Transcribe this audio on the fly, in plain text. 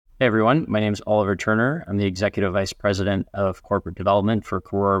Hey everyone, my name is Oliver Turner. I'm the Executive Vice President of Corporate Development for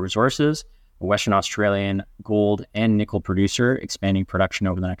Karora Resources, a Western Australian gold and nickel producer expanding production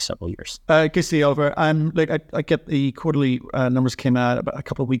over the next several years. Good to see you, Oliver. I get the quarterly numbers came out about a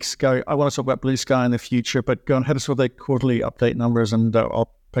couple of weeks ago. I want to talk about Blue Sky in the future, but go on, hit us with the quarterly update numbers and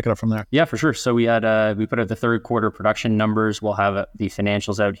I'll pick it up from there. Yeah, for sure. So we put out the third quarter production numbers. We'll have the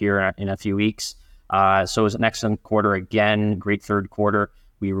financials out here in a few weeks. So it was an excellent quarter again, great third quarter.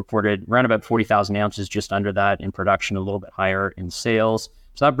 We reported around about 40,000 ounces, just under that in production, a little bit higher in sales.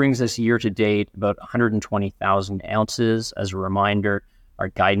 So that brings us year to date about 120,000 ounces. As a reminder, our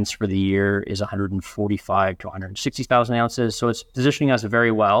guidance for the year is 145 to 160,000 ounces. So it's positioning us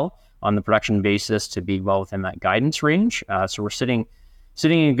very well on the production basis to be well within that guidance range. So we're sitting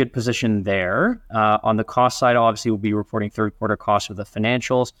in a good position there. On the cost side, obviously, we'll be reporting third quarter costs with the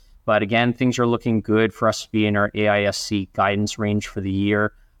financials. But again, things are looking good for us to be in our AISC guidance range for the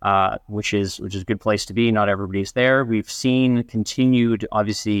year, which is a good place to be. Not everybody's there. We've seen continued,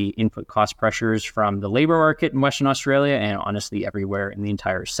 obviously, input cost pressures from the labor market in Western Australia and honestly everywhere in the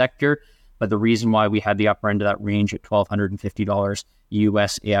entire sector. But the reason why we had the upper end of that range at $1,250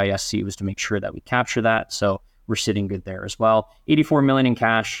 US AISC was to make sure that we capture that. So we're sitting good there as well. 84 million in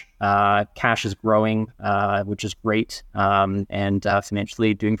cash. Cash is growing, which is great, and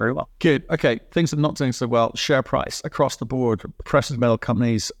financially doing very well. Good. Okay. Things are not doing so well. Share price across the board. Precious metal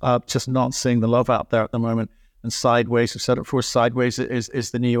companies are just not seeing the love out there at the moment. And sideways, we've said it before, sideways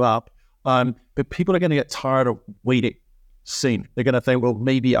is the new up. But people are going to get tired of waiting, seeing. They're going to think, well,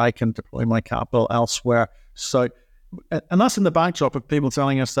 maybe I can deploy my capital elsewhere. So, and that's in the backdrop of people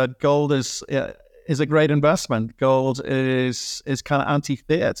telling us that gold is a great investment. Gold is kind of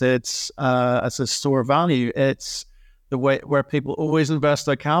anti-fiat. It's as a store of value. It's the way where people always invest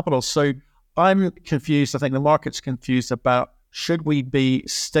their capital. So I'm confused. I think the market's confused about should we be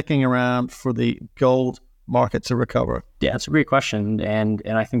sticking around for the gold market to recover? Yeah, it's a great question. And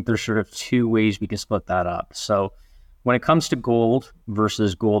I think there's sort of two ways we can split that up. So when it comes to gold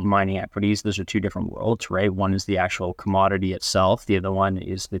versus gold mining equities, those are two different worlds, right? One is the actual commodity itself. The other one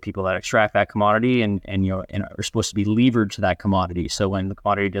is the people that extract that commodity and are supposed to be levered to that commodity. So when the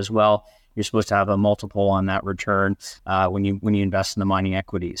commodity does well, you're supposed to have a multiple on that return when you invest in the mining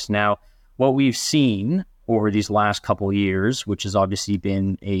equities. Now, what we've seen over these last couple of years, which has obviously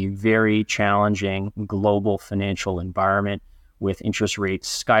been a very challenging global financial environment with interest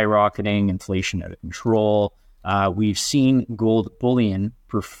rates skyrocketing, inflation out of control, we've seen gold bullion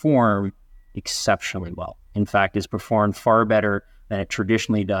perform exceptionally well. In fact, it's performed far better than it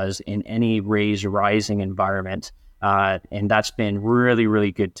traditionally does in any rising environment. And that's been really,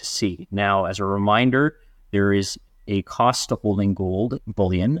 really good to see. Now, as a reminder, there is a cost to holding gold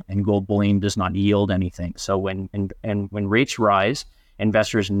bullion, and gold bullion does not yield anything. So when rates rise,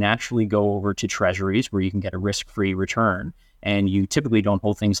 investors naturally go over to treasuries where you can get a risk-free return. And you typically don't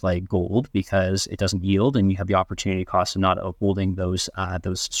hold things like gold because it doesn't yield, and you have the opportunity cost of not holding those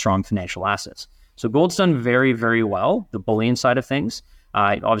strong financial assets. So gold's done very, very well. The bullion side of things,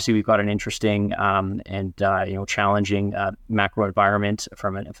 obviously, we've got an interesting and challenging macro environment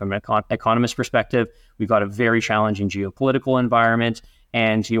from an economist perspective. We've got a very challenging geopolitical environment.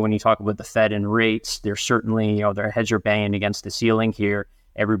 And when you talk about the Fed and rates, they're certainly their heads are banging against the ceiling here.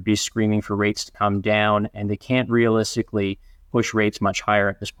 Everybody's screaming for rates to come down, and they can't realistically push rates much higher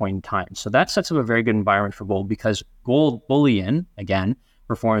at this point in time. So that sets up a very good environment for gold because gold bullion, again,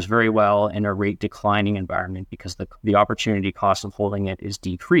 performs very well in a rate declining environment because the opportunity cost of holding it is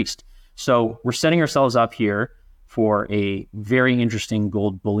decreased. So we're setting ourselves up here for a very interesting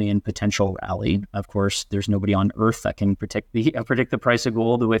gold bullion potential rally. Of course, there's nobody on earth that can predict the price of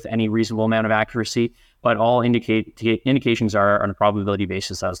gold with any reasonable amount of accuracy, but all indications are on a probability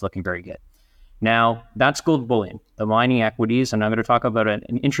basis that it's looking very good. Now, that's gold bullion, the mining equities, and I'm going to talk about an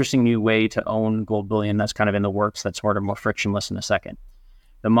interesting new way to own gold bullion that's kind of in the works that's sort of more frictionless in a second.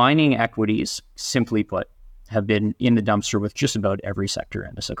 The mining equities, simply put, have been in the dumpster with just about every sector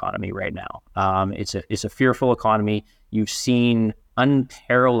in this economy right now. It's a fearful economy. You've seen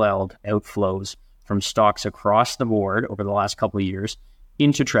unparalleled outflows from stocks across the board over the last couple of years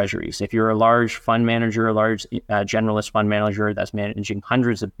into treasuries. If you're a large fund manager, a large generalist fund manager that's managing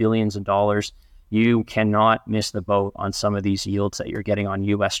hundreds of billions of dollars, you cannot miss the boat on some of these yields that you're getting on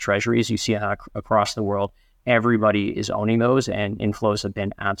U.S. treasuries. You see how across the world, everybody is owning those, and inflows have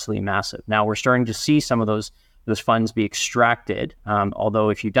been absolutely massive. Now we're starting to see some of those funds be extracted.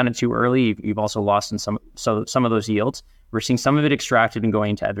 Although if you've done it too early, you've also lost in some of those yields. We're seeing some of it extracted and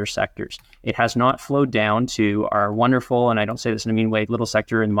going to other sectors. It has not flowed down to our wonderful, and I don't say this in a mean way, little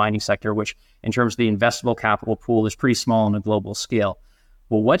sector in the mining sector, which in terms of the investable capital pool is pretty small on a global scale.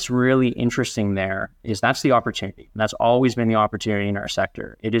 Well, what's really interesting there is that's the opportunity. And that's always been the opportunity in our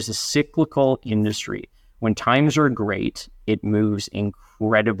sector. It is a cyclical industry. When times are great, it moves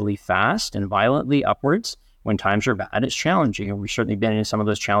incredibly fast and violently upwards. When times are bad, it's challenging. And we've certainly been in some of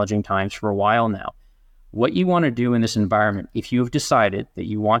those challenging times for a while now. What you want to do in this environment, if you've decided that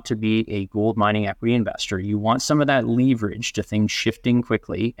you want to be a gold mining equity investor, you want some of that leverage to things shifting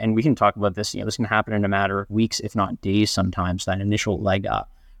quickly. And we can talk about this, this can happen in a matter of weeks, if not days sometimes, that initial leg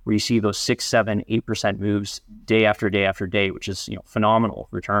up where you see those 6, 7, 8% moves day after day after day, which is, phenomenal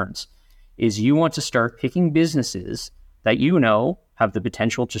returns, is you want to start picking businesses that have the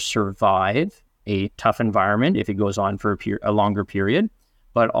potential to survive a tough environment if it goes on for a longer period,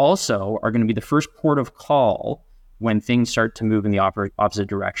 but also are going to be the first port of call when things start to move in the opposite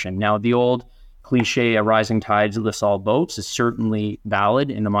direction. Now, the old cliche, a rising tide lifts all boats, is certainly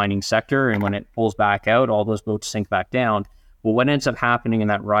valid in the mining sector. And when it pulls back out, all those boats sink back down. Well, what ends up happening in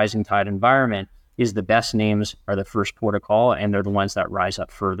that rising tide environment is the best names are the first port of call, and they're the ones that rise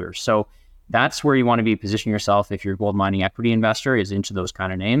up further. So that's where you want to be positioning yourself if you're a gold mining equity investor, is into those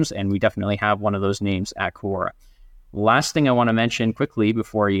kind of names. And we definitely have one of those names at Karora. Last thing I want to mention quickly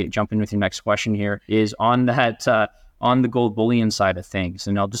before you jump in with your next question here is on that on the gold bullion side of things.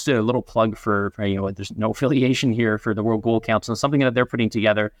 And I'll just do a little plug for there's no affiliation here for the World Gold Council, something that they're putting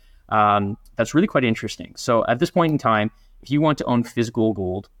together that's really quite interesting. So at this point in time, if you want to own physical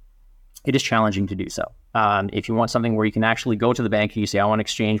gold, it is challenging to do so. If you want something where you can actually go to the bank and you say, I want to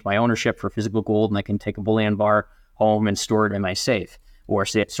exchange my ownership for physical gold, and I can take a bullion bar home and store it in my safe, or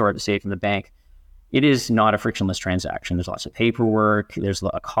store it safe in the bank, it is not a frictionless transaction. There's lots of paperwork. There's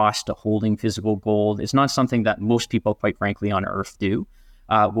a cost to holding physical gold. It's not something that most people, quite frankly, on earth do.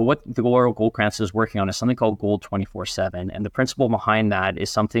 Well, what the World Gold Council is working on is something called Gold 24/7. And the principle behind that is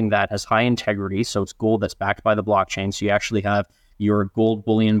something that has high integrity. So it's gold that's backed by the blockchain. So you actually have your gold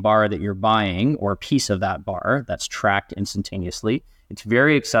bullion bar that you're buying, or a piece of that bar that's tracked instantaneously. It's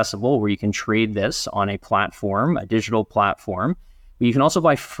very accessible, where you can trade this on a platform, a digital platform. But you can also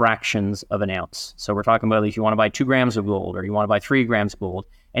buy fractions of an ounce. So we're talking about if you want to buy 2 grams of gold, or you want to buy 3 grams of gold,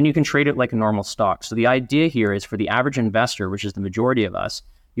 and you can trade it like a normal stock. So the idea here is for the average investor, which is the majority of us,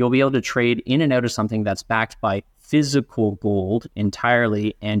 you'll be able to trade in and out of something that's backed by physical gold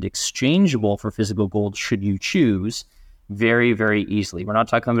entirely and exchangeable for physical gold should you choose, very, very easily. We're not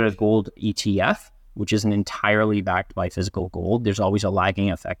talking about a gold ETF, which isn't entirely backed by physical gold. There's always a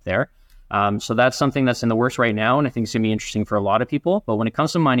lagging effect there. So that's something that's in the works right now, and I think it's going to be interesting for a lot of people. But when it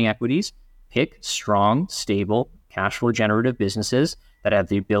comes to mining equities, pick strong, stable, cash flow generative businesses that have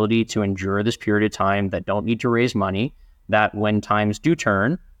the ability to endure this period of time, that don't need to raise money, that when times do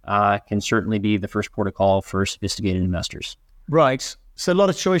turn, can certainly be the first port of call for sophisticated investors. Right. So a lot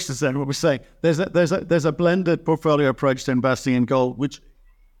of choices then. What we're saying, there's a blended portfolio approach to investing in gold, which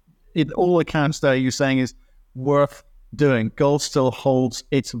in all accounts there you're saying is worth doing. Gold still holds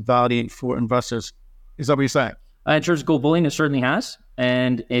its value for investors. Is that what you're saying? In terms of gold bullion, it certainly has.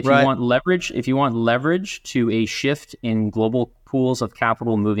 And if you want leverage to a shift in global pools of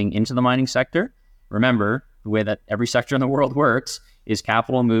capital moving into the mining sector, remember the way that every sector in the world works is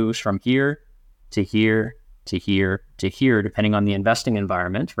capital moves from here to here to here to here, depending on the investing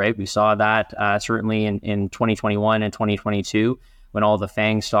environment, right? We saw that certainly in 2021 and 2022, when all the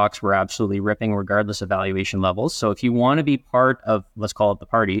FANG stocks were absolutely ripping regardless of valuation levels. So if you want to be part of, let's call it the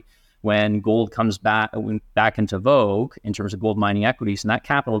party, when gold comes back into vogue in terms of gold mining equities, and that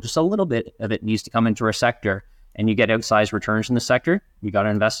capital, just a little bit of it needs to come into our sector, and you get outsized returns in the sector, you got to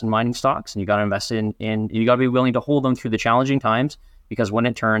invest in mining stocks, and you got to invest in you got to be willing to hold them through the challenging times, because when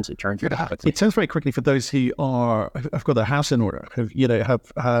it turns very quickly. It turns very quickly for those who have got their house in order,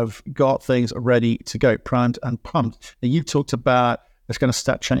 have got things ready to go, primed and pumped. And you talked about there's going to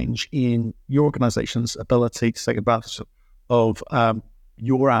step change in your organization's ability to take advantage of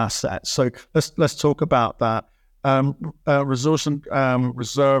your assets. So let's talk about that. Resource and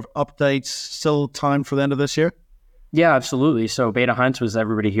reserve updates, still time for the end of this year? Yeah, absolutely. So Beta Hunt, as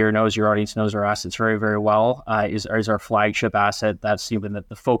everybody here knows, your audience knows our assets very, very well, is our flagship asset. That's been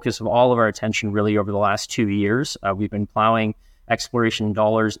the focus of all of our attention really over the last 2 years. We've been plowing exploration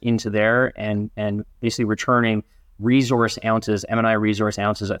dollars into there and basically returning resource ounces, M&I resource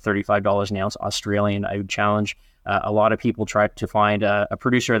ounces at $35 an ounce Australian. I would challenge a lot of people try to find a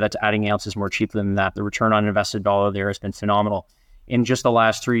producer that's adding ounces more cheaply than that. The return on invested dollar there has been phenomenal. In just the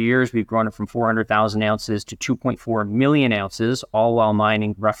last 3 years, we've grown it from 400,000 ounces to 2.4 million ounces, all while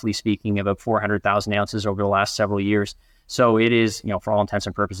mining, roughly speaking, about 400,000 ounces over the last several years. So it is, for all intents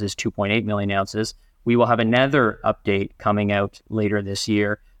and purposes, 2.8 million ounces. We will have another update coming out later this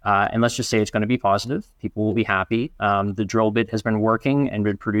year And let's just say it's going to be positive. People will be happy. The drill bit has been working and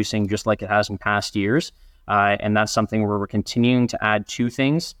been producing just like it has in past years. And that's something where we're continuing to add two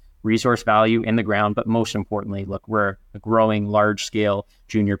things: resource value in the ground, but most importantly, look, we're a growing large scale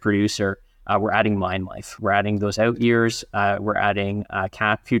junior producer. We're adding mine life. We're adding those out years. We're adding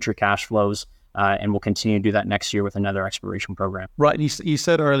future cash flows. And we'll continue to do that next year with another exploration program. Right. You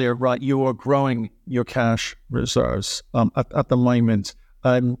said earlier, right, you are growing your cash reserves at the moment.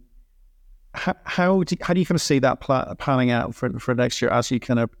 How do you kind of see that panning out for next year as you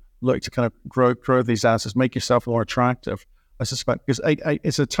kind of look to kind of grow these assets, make yourself more attractive? I suspect, because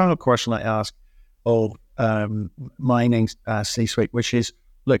it's a eternal question I ask of mining C-suite, which is,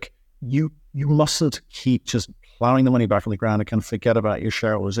 look, you mustn't keep just plowing the money back on the ground and kind of forget about your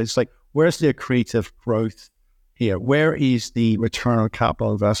shareholders. It's like, where's the accretive growth here? Where is the return on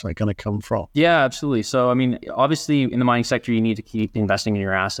capital investment going to come from? Yeah, absolutely. So, I mean, obviously in the mining sector, you need to keep investing in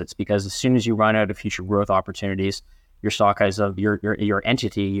your assets, because as soon as you run out of future growth opportunities, your stock has your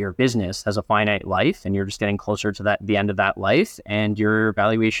entity, your business has a finite life, and you're just getting closer to the end of that life, and your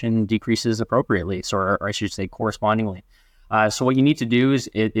valuation decreases appropriately. So, or I should say correspondingly. So what you need to do is,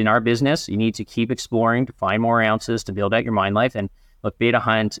 in our business, you need to keep exploring to find more ounces to build out your mine life. And look, Beta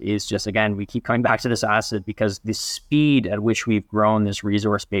Hunt is just, again, we keep coming back to this asset because the speed at which we've grown this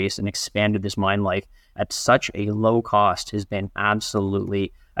resource base and expanded this mine life at such a low cost has been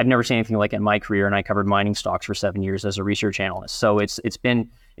absolutely, I've never seen anything like it in my career, and I covered mining stocks for 7 years as a research analyst. So it's been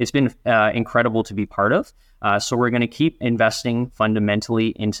incredible to be part of. So we're going to keep investing fundamentally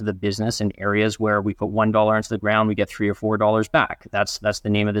into the business in areas where we put $1 into the ground, we get $3 or $4 back. That's the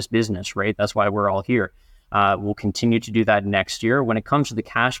name of this business, right? That's why we're all here. We'll continue to do that next year. When it comes to the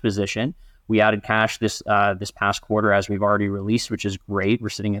cash position, we added cash this past quarter, as we've already released, which is great. We're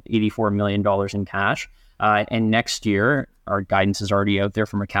sitting at $84 million in cash. And next year, our guidance is already out there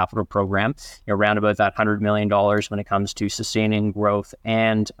from a capital program, around about that $100 million when it comes to sustaining growth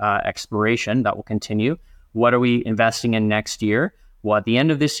and exploration. That will continue. What are we investing in next year? Well, at the end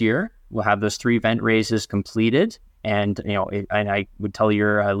of this year, we'll have those 3 vent raises completed. And, and I would tell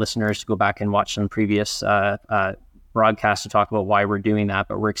your listeners to go back and watch some previous broadcasts to talk about why we're doing that.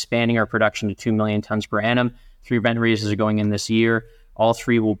 But we're expanding our production to 2 million tons per annum. 3 vent raises are going in this year. All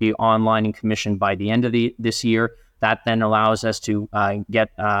 3 will be online and commissioned by the end of this year. That then allows us to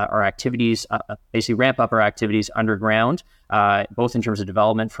get our activities, basically ramp up our activities underground, both in terms of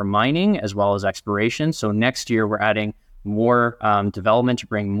development for mining as well as exploration. So next year, we're adding more development to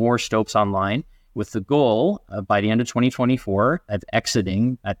bring more stopes online, with the goal by the end of 2024 of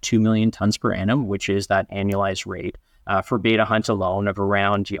exiting at 2 million tons per annum, which is that annualized rate for Beta Hunt alone of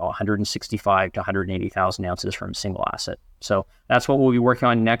around 165 to 180,000 ounces from a single asset. So that's what we'll be working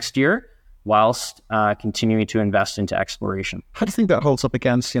on next year, whilst continuing to invest into exploration. How do you think that holds up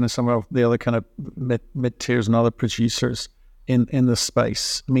against some of the other kind of mid-tiers and other producers in the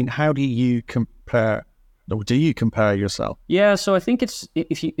space? I mean, how do you compare? Or do you compare yourself? Yeah, so I think it's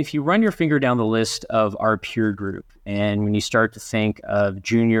if you run your finger down the list of our peer group, and when you start to think of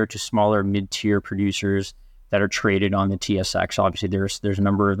junior to smaller mid-tier producers that are traded on the TSX, obviously there's a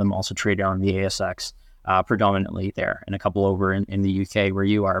number of them also traded on the ASX, predominantly there, and a couple over in the UK where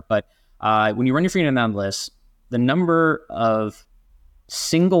you are. But when you run your finger down the list, the number of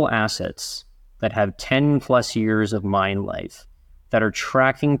single assets that have 10 plus years of mine life that are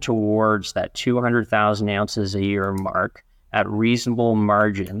tracking towards that 200,000 ounces a year mark at reasonable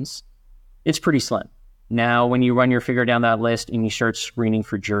margins, it's pretty slim. Now, when you run your finger down that list and you start screening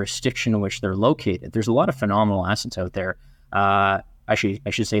for jurisdiction in which they're located, there's a lot of phenomenal assets out there. I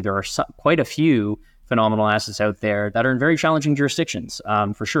should say there are quite a few phenomenal assets out there that are in very challenging jurisdictions,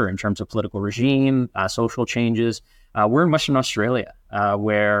 for sure, in terms of political regime, social changes. We're in Western Australia,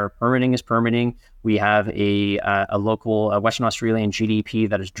 where permitting is permitting. We have a local Western Australian GDP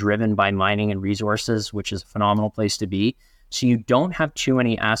that is driven by mining and resources, which is a phenomenal place to be. So you don't have too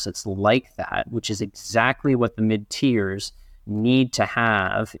many assets like that, which is exactly what the mid-tiers need to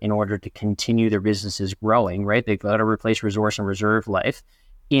have in order to continue their businesses growing, right? They've got to replace resource and reserve life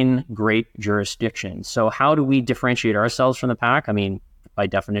in great jurisdictions. So how do we differentiate ourselves from the pack? I mean, by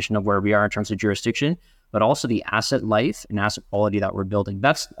definition of where we are in terms of jurisdiction, but also the asset life and asset quality that we're building.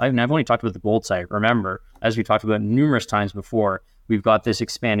 I've only talked about the gold site. Remember, as we talked about numerous times before, we've got this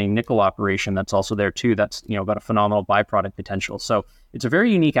expanding nickel operation that's also there too. That's got a phenomenal byproduct potential. So it's a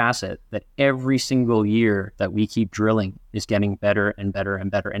very unique asset that every single year that we keep drilling is getting better and better and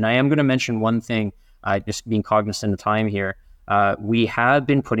better. And I am going to mention one thing, just being cognizant of time here. We have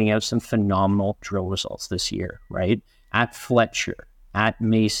been putting out some phenomenal drill results this year, right? At Fletcher, at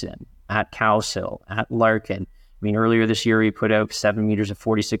Mason, at Cowsill, at Larkin. mean, earlier this year, we put out 7 meters of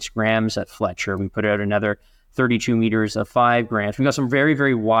 46 grams at Fletcher. We put out another 32 meters of 5 grams. We've got some very,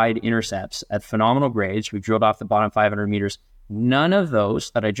 very wide intercepts at phenomenal grades. We've drilled off the bottom 500 meters. None of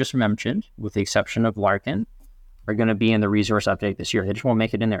those that I just mentioned, with the exception of Larkin, are going to be in the resource update this year. They just won't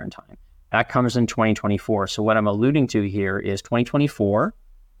make it in there in time. That comes in 2024. So what I'm alluding to here is 2024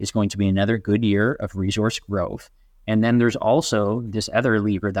 is going to be another good year of resource growth. And then there's also this other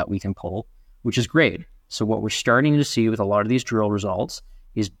lever that we can pull, which is grade. So what we're starting to see with a lot of these drill results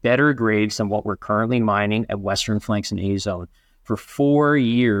is better grades than what we're currently mining at Western Flanks and A Zone. For 4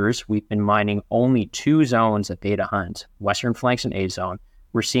 years, we've been mining only 2 zones at Beta Hunt, Western Flanks and A Zone.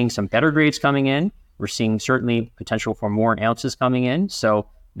 We're seeing some better grades coming in. We're seeing certainly potential for more ounces coming in. So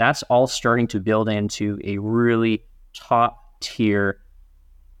that's all starting to build into a really top tier,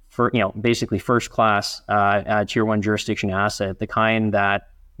 for basically first class tier 1 jurisdiction asset, the kind that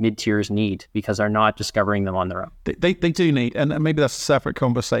mid tiers need because they're not discovering them on their own. They do need, and maybe that's a separate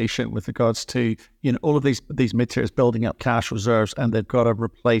conversation with regards to all of these mid tiers building up cash reserves, and they've got to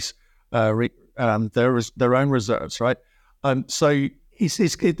replace their own reserves, right? So I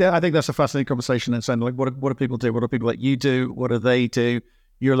think that's a fascinating conversation. And saying, like, what do people do? What do people like you do? What do they do?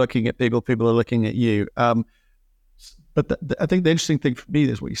 You're looking at people are looking at you. But I think the interesting thing for me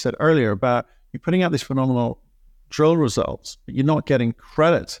is what you said earlier about you're putting out these phenomenal drill results, but you're not getting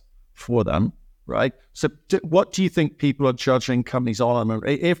credit for them, right? So what do you think people are judging companies on?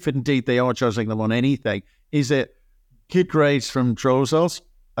 If indeed they are judging them on anything, is it good grades from drill results?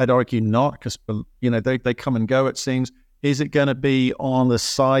 I'd argue not, because they come and go, it seems. Is it going to be on the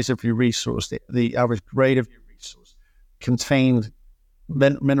size of your resource, the average grade of your resource, contained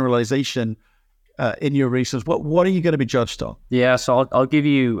mineralization in your resource? What are you going to be judged on? Yeah, so I'll give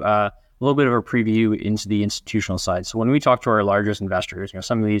you a little bit of a preview into the institutional side. So when we talk to our largest investors,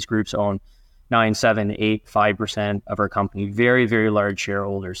 some of these groups own 9, 7, 8, 5% of our company, very, very large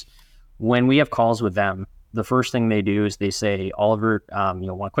shareholders. When we have calls with them, the first thing they do is they say, Oliver,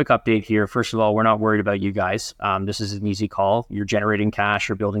 one quick update here. First of all, we're not worried about you guys. This is an easy call. You're generating cash,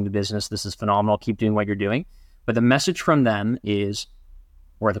 you're building the business. This is phenomenal. Keep doing what you're doing. But the message from them is,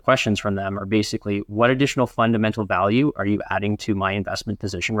 or the questions from them are basically, what additional fundamental value are you adding to my investment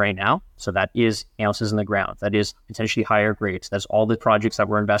position right now? So that is ounces in the ground. That is potentially higher grades. That's all the projects that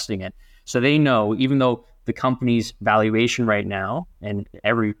we're investing in. So they know, even though the company's valuation right now, and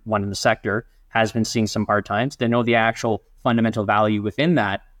everyone in the sector has been seeing some hard times, they know the actual fundamental value within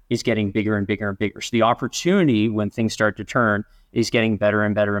that is getting bigger and bigger and bigger. So the opportunity when things start to turn is getting better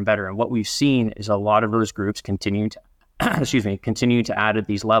and better and better. And what we've seen is a lot of those groups continue to add at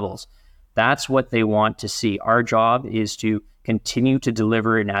these levels. That's what they want to see. Our job is to continue to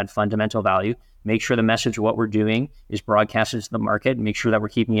deliver and add fundamental value, make sure the message of what we're doing is broadcasted to the market, make sure that we're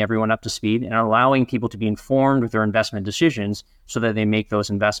keeping everyone up to speed and allowing people to be informed with their investment decisions so that they make those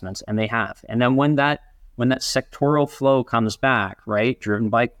investments, and they have. And then when that sectoral flow comes back, right, driven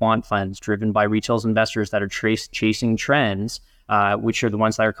by quant funds, driven by retail investors that are chasing trends, which are the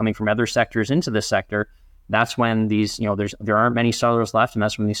ones that are coming from other sectors into this sector, that's when these, there aren't many sellers left, and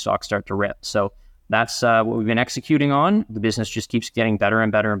that's when these stocks start to rip. So that's what we've been executing on. The business just keeps getting better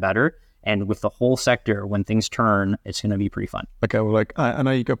and better and better. And with the whole sector, when things turn, it's going to be pretty fun. Okay, well, I know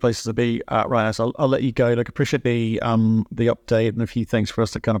you've got places to be, Ryan, so I'll let you go. Appreciate the update and a few things for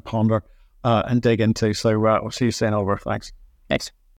us to kind of ponder and dig into. So we'll see you soon, Oliver. Thanks. Thanks.